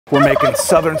We're making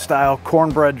Southern style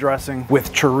cornbread dressing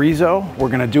with chorizo. We're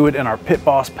gonna do it in our Pit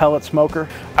Boss pellet smoker.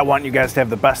 I want you guys to have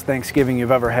the best Thanksgiving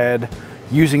you've ever had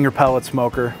using your pellet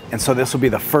smoker. And so this will be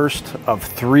the first of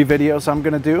 3 videos I'm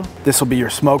gonna do. This will be your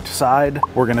smoked side.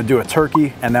 We're gonna do a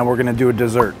turkey, and then we're gonna do a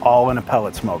dessert, all in a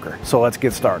pellet smoker. So let's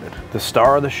get started. The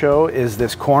star of the show is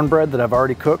this cornbread that I've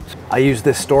already cooked. I use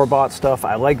this store-bought stuff.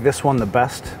 I like this one the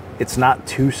best. It's not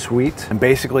too sweet. And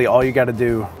basically all you gotta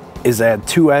do is add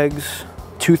 2 eggs,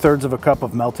 2/3 of a cup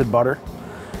of melted butter,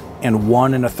 and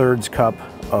 1 1/3 cup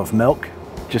of milk.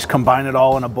 Just combine it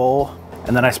all in a bowl.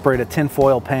 And then I sprayed a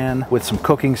tinfoil pan with some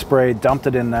cooking spray, dumped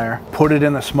it in there, put it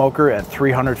in the smoker at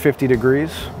 350 degrees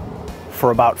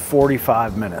for about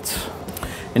 45 minutes.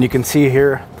 And you can see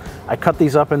here, I cut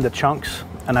these up into chunks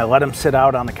and I let them sit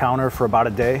out on the counter for about a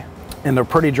day. And they're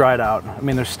pretty dried out. I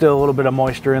mean, there's still a little bit of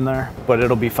moisture in there, but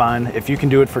it'll be fine. If you can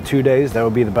do it for 2 days, that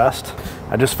would be the best.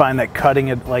 I just find that cutting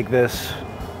it like this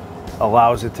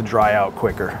allows it to dry out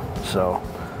quicker. So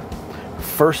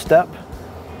first step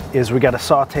is we got to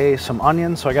saute some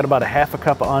onions. So I got about a 1/2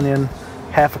 cup of onion,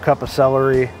 1/2 cup of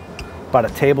celery, about a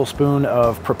tablespoon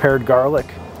of prepared garlic.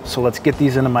 So let's get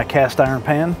these into my cast iron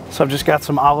pan. So I've just got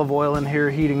some olive oil in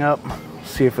here heating up.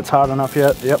 See if it's hot enough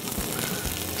yet. Yep.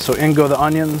 So in go the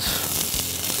onions.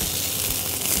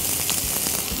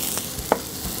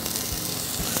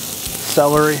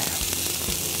 Celery.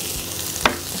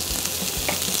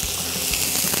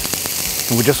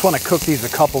 And we just want to cook these a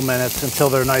couple minutes until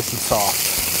they're nice and soft.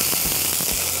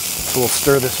 So we'll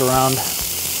stir this around.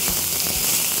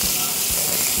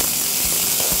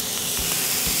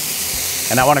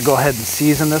 And I want to go ahead and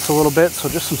season this a little bit. So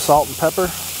just some salt and pepper.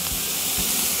 And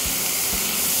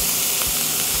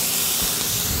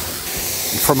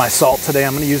for my salt today,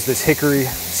 I'm going to use this hickory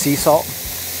sea salt.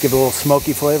 Give it a little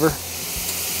smoky flavor.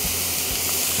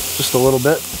 Just a little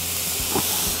bit.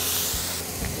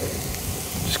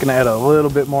 Just going to add a little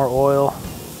bit more oil.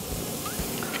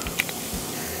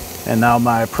 And now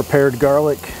my prepared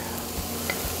garlic,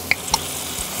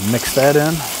 mix that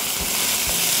in.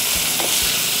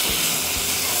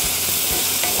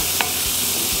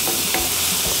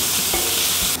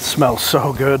 It smells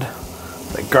so good,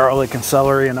 like garlic and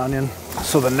celery and onion.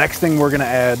 So the next thing we're gonna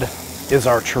add is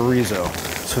our chorizo.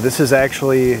 So this is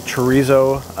actually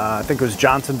chorizo, I think it was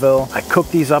Johnsonville. I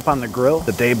cooked these up on the grill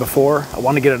the day before. I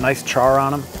want to get a nice char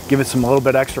on them, give it some little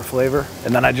bit extra flavor.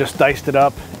 And then I just diced it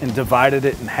up and divided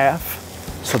it in half.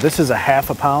 So this is a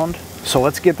 1/2 pound. So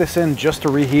let's get this in just to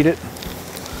reheat it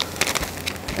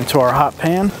into our hot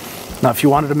pan. Now, if you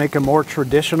wanted to make a more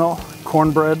traditional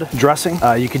cornbread dressing,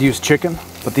 you could use chicken.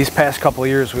 But these past couple of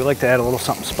years, we like to add a little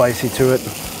something spicy to it.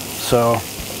 So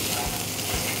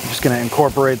I'm just gonna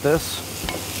incorporate this.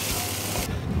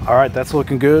 All right, that's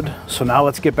looking good. So now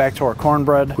let's get back to our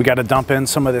cornbread. We got to dump in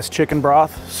some of this chicken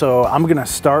broth. So I'm gonna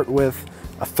start with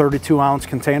a 32-ounce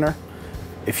container.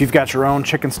 If you've got your own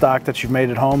chicken stock that you've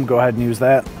made at home, go ahead and use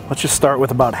that. Let's just start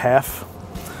with about half.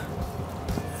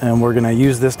 And we're gonna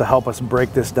use this to help us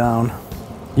break this down.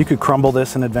 You could crumble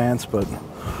this in advance, but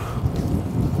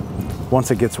once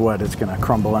it gets wet, it's gonna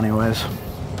crumble anyways.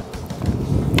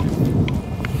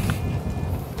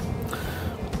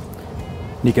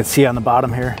 You can see on the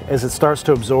bottom here, as it starts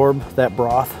to absorb that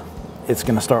broth, it's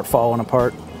gonna start falling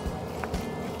apart.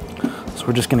 So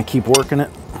we're just gonna keep working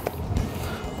it.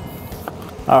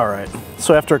 All right,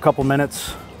 so after a couple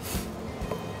minutes,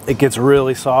 it gets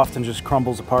really soft and just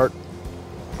crumbles apart.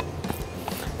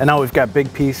 And now we've got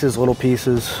big pieces, little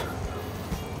pieces,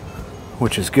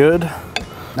 which is good.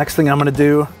 Next thing I'm gonna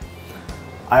do,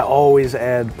 I always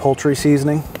add poultry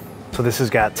seasoning. So this has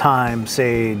got thyme,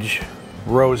 sage,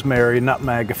 rosemary,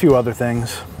 nutmeg, a few other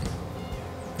things.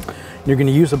 You're gonna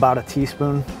use about a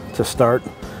teaspoon to start.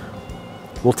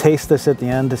 We'll taste this at the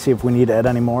end to see if we need to add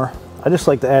any more. I just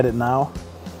like to add it now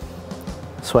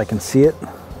so I can see it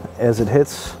as it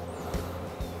hits.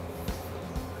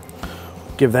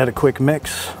 Give that a quick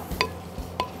mix.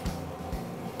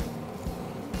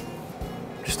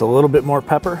 Just a little bit more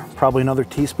pepper, probably another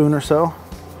teaspoon or so.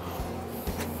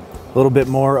 A little bit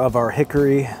more of our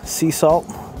hickory sea salt.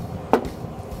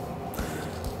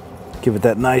 Give it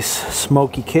that nice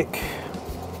smoky kick.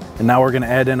 And now we're gonna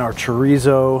add in our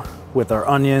chorizo with our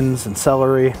onions and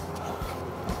celery.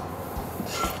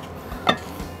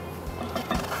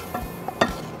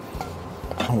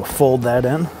 And we'll fold that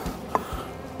in.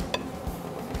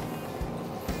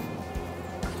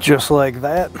 Just like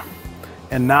that.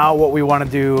 And now what we want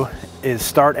to do is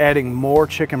start adding more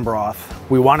chicken broth.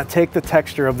 We want to take the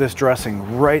texture of this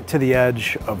dressing right to the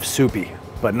edge of soupy,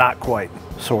 but not quite.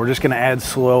 So we're just going to add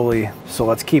slowly. So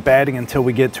let's keep adding until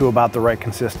we get to about the right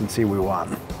consistency we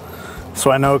want. So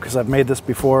I know, because I've made this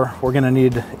before, we're gonna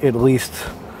need at least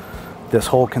this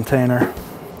whole container,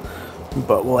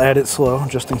 but we'll add it slow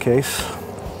just in case.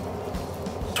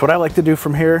 So what I like to do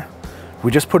from here,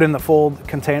 we just put in the full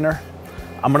container.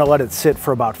 I'm gonna let it sit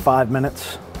for about 5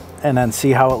 minutes and then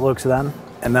see how it looks then.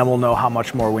 And then we'll know how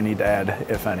much more we need to add,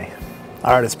 if any.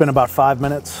 All right, it's been about 5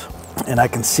 minutes and I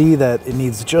can see that it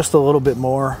needs just a little bit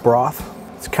more broth.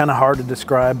 It's kind of hard to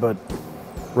describe, but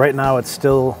right now it's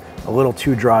still a little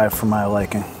too dry for my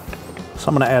liking. So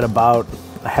I'm gonna add about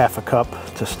a half a cup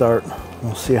to start.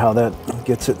 We'll see how that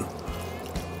gets it.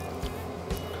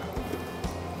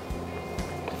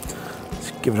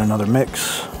 Let's give it another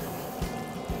mix.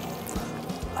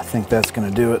 I think that's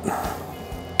gonna do it.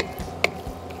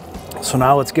 So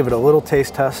now let's give it a little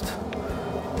taste test.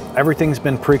 Everything's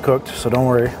been pre-cooked, so don't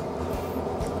worry.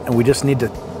 And we just need to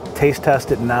taste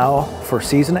test it now for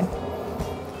seasoning.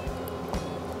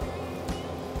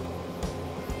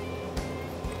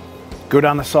 Good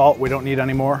on the salt, we don't need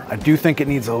any more. I do think it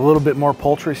needs a little bit more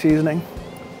poultry seasoning,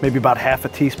 maybe about half a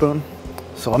teaspoon.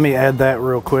 So let me add that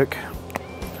real quick,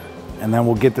 and then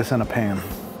we'll get this in a pan.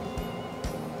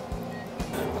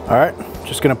 All right,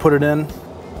 just gonna put it in.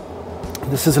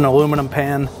 This is an aluminum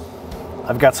pan.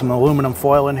 I've got some aluminum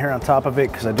foil in here on top of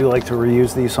it because I do like to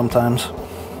reuse these sometimes.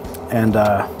 And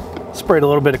sprayed a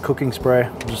little bit of cooking spray.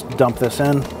 Just dump this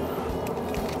in.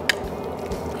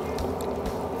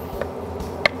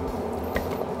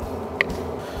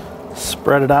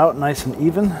 Spread it out nice and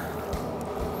even.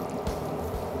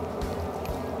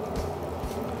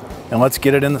 And let's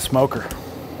get it in the smoker.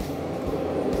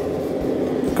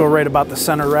 Go right about the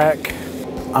center rack.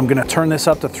 I'm gonna turn this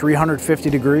up to 350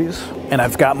 degrees, and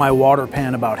I've got my water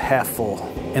pan about half full.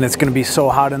 And it's gonna be so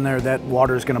hot in there that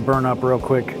water is gonna burn up real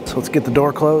quick. So let's get the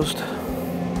door closed.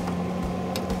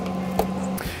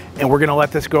 And we're gonna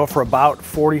let this go for about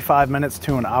 45 minutes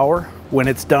to an hour. When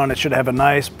it's done, it should have a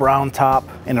nice brown top,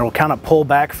 and it'll kind of pull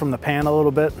back from the pan a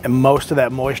little bit, and most of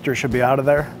that moisture should be out of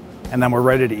there, and then we're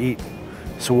ready to eat.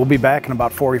 So we'll be back in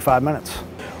about 45 minutes.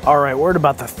 All right, we're at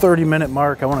about the 30-minute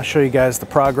mark. I wanna show you guys the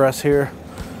progress here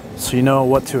so you know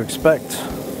what to expect.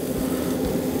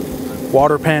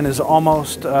 Water pan is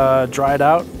almost dried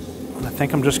out, and I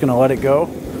think I'm just gonna let it go.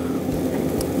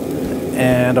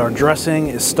 And our dressing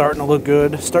is starting to look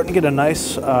good. Starting to get a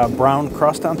nice brown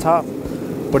crust on top.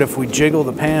 But if we jiggle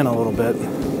the pan a little bit,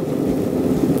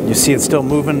 you see it's still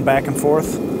moving back and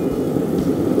forth.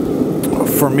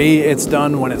 For me, it's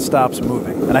done when it stops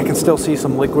moving. And I can still see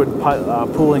some liquid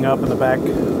pooling up in the back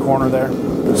corner there.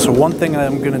 So one thing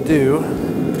I'm gonna do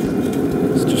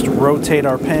is just rotate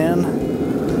our pan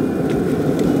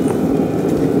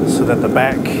so that the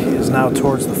back is now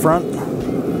towards the front.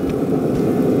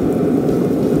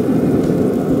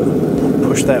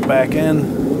 Push that back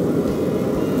in.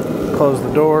 Close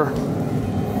the door,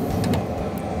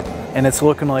 and it's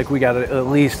looking like we got at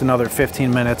least another 15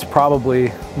 minutes,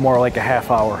 probably more like a half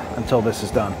hour until this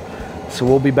is done. So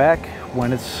we'll be back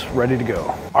when it's ready to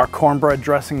go. Our cornbread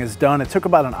dressing is done. It took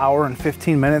about an hour and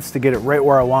 15 minutes to get it right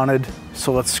where I wanted.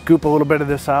 So let's scoop a little bit of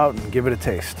this out and give it a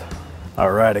taste.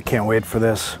 All right, I can't wait for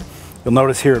this. You'll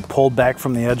notice here it pulled back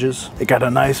from the edges. It got a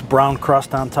nice brown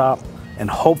crust on top. And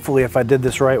hopefully, if I did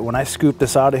this right, when I scoop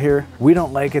this out of here, we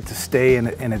don't like it to stay in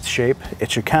its shape.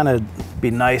 It should kind of be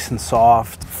nice and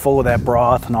soft, full of that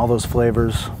broth and all those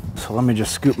flavors. So let me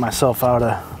just scoop myself out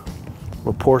a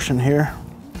little portion here.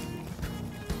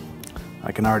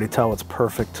 I can already tell it's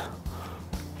perfect.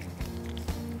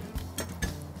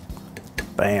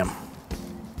 Bam.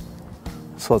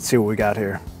 So let's see what we got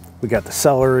here. We got the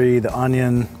celery, the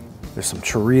onion, there's some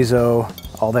chorizo,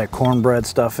 all that cornbread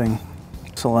stuffing.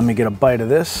 So let me get a bite of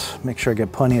this, make sure I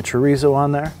get plenty of chorizo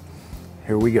on there.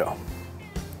 Here we go.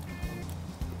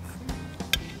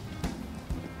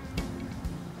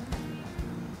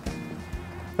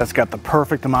 That's got the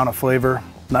perfect amount of flavor,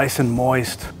 nice and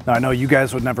moist. Now I know you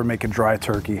guys would never make a dry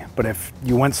turkey, but if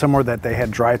you went somewhere that they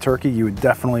had dry turkey, you would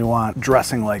definitely want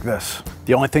dressing like this.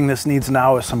 The only thing this needs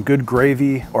now is some good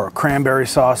gravy, or a cranberry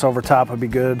sauce over top would be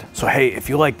good. So hey, if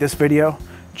you like this video,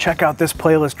 check out this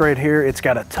playlist right here. It's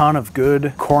got a ton of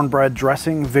good cornbread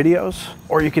dressing videos.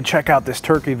 Or you could check out this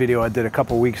turkey video I did a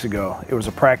couple weeks ago. It was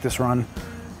a practice run,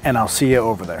 and I'll see you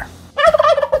over there.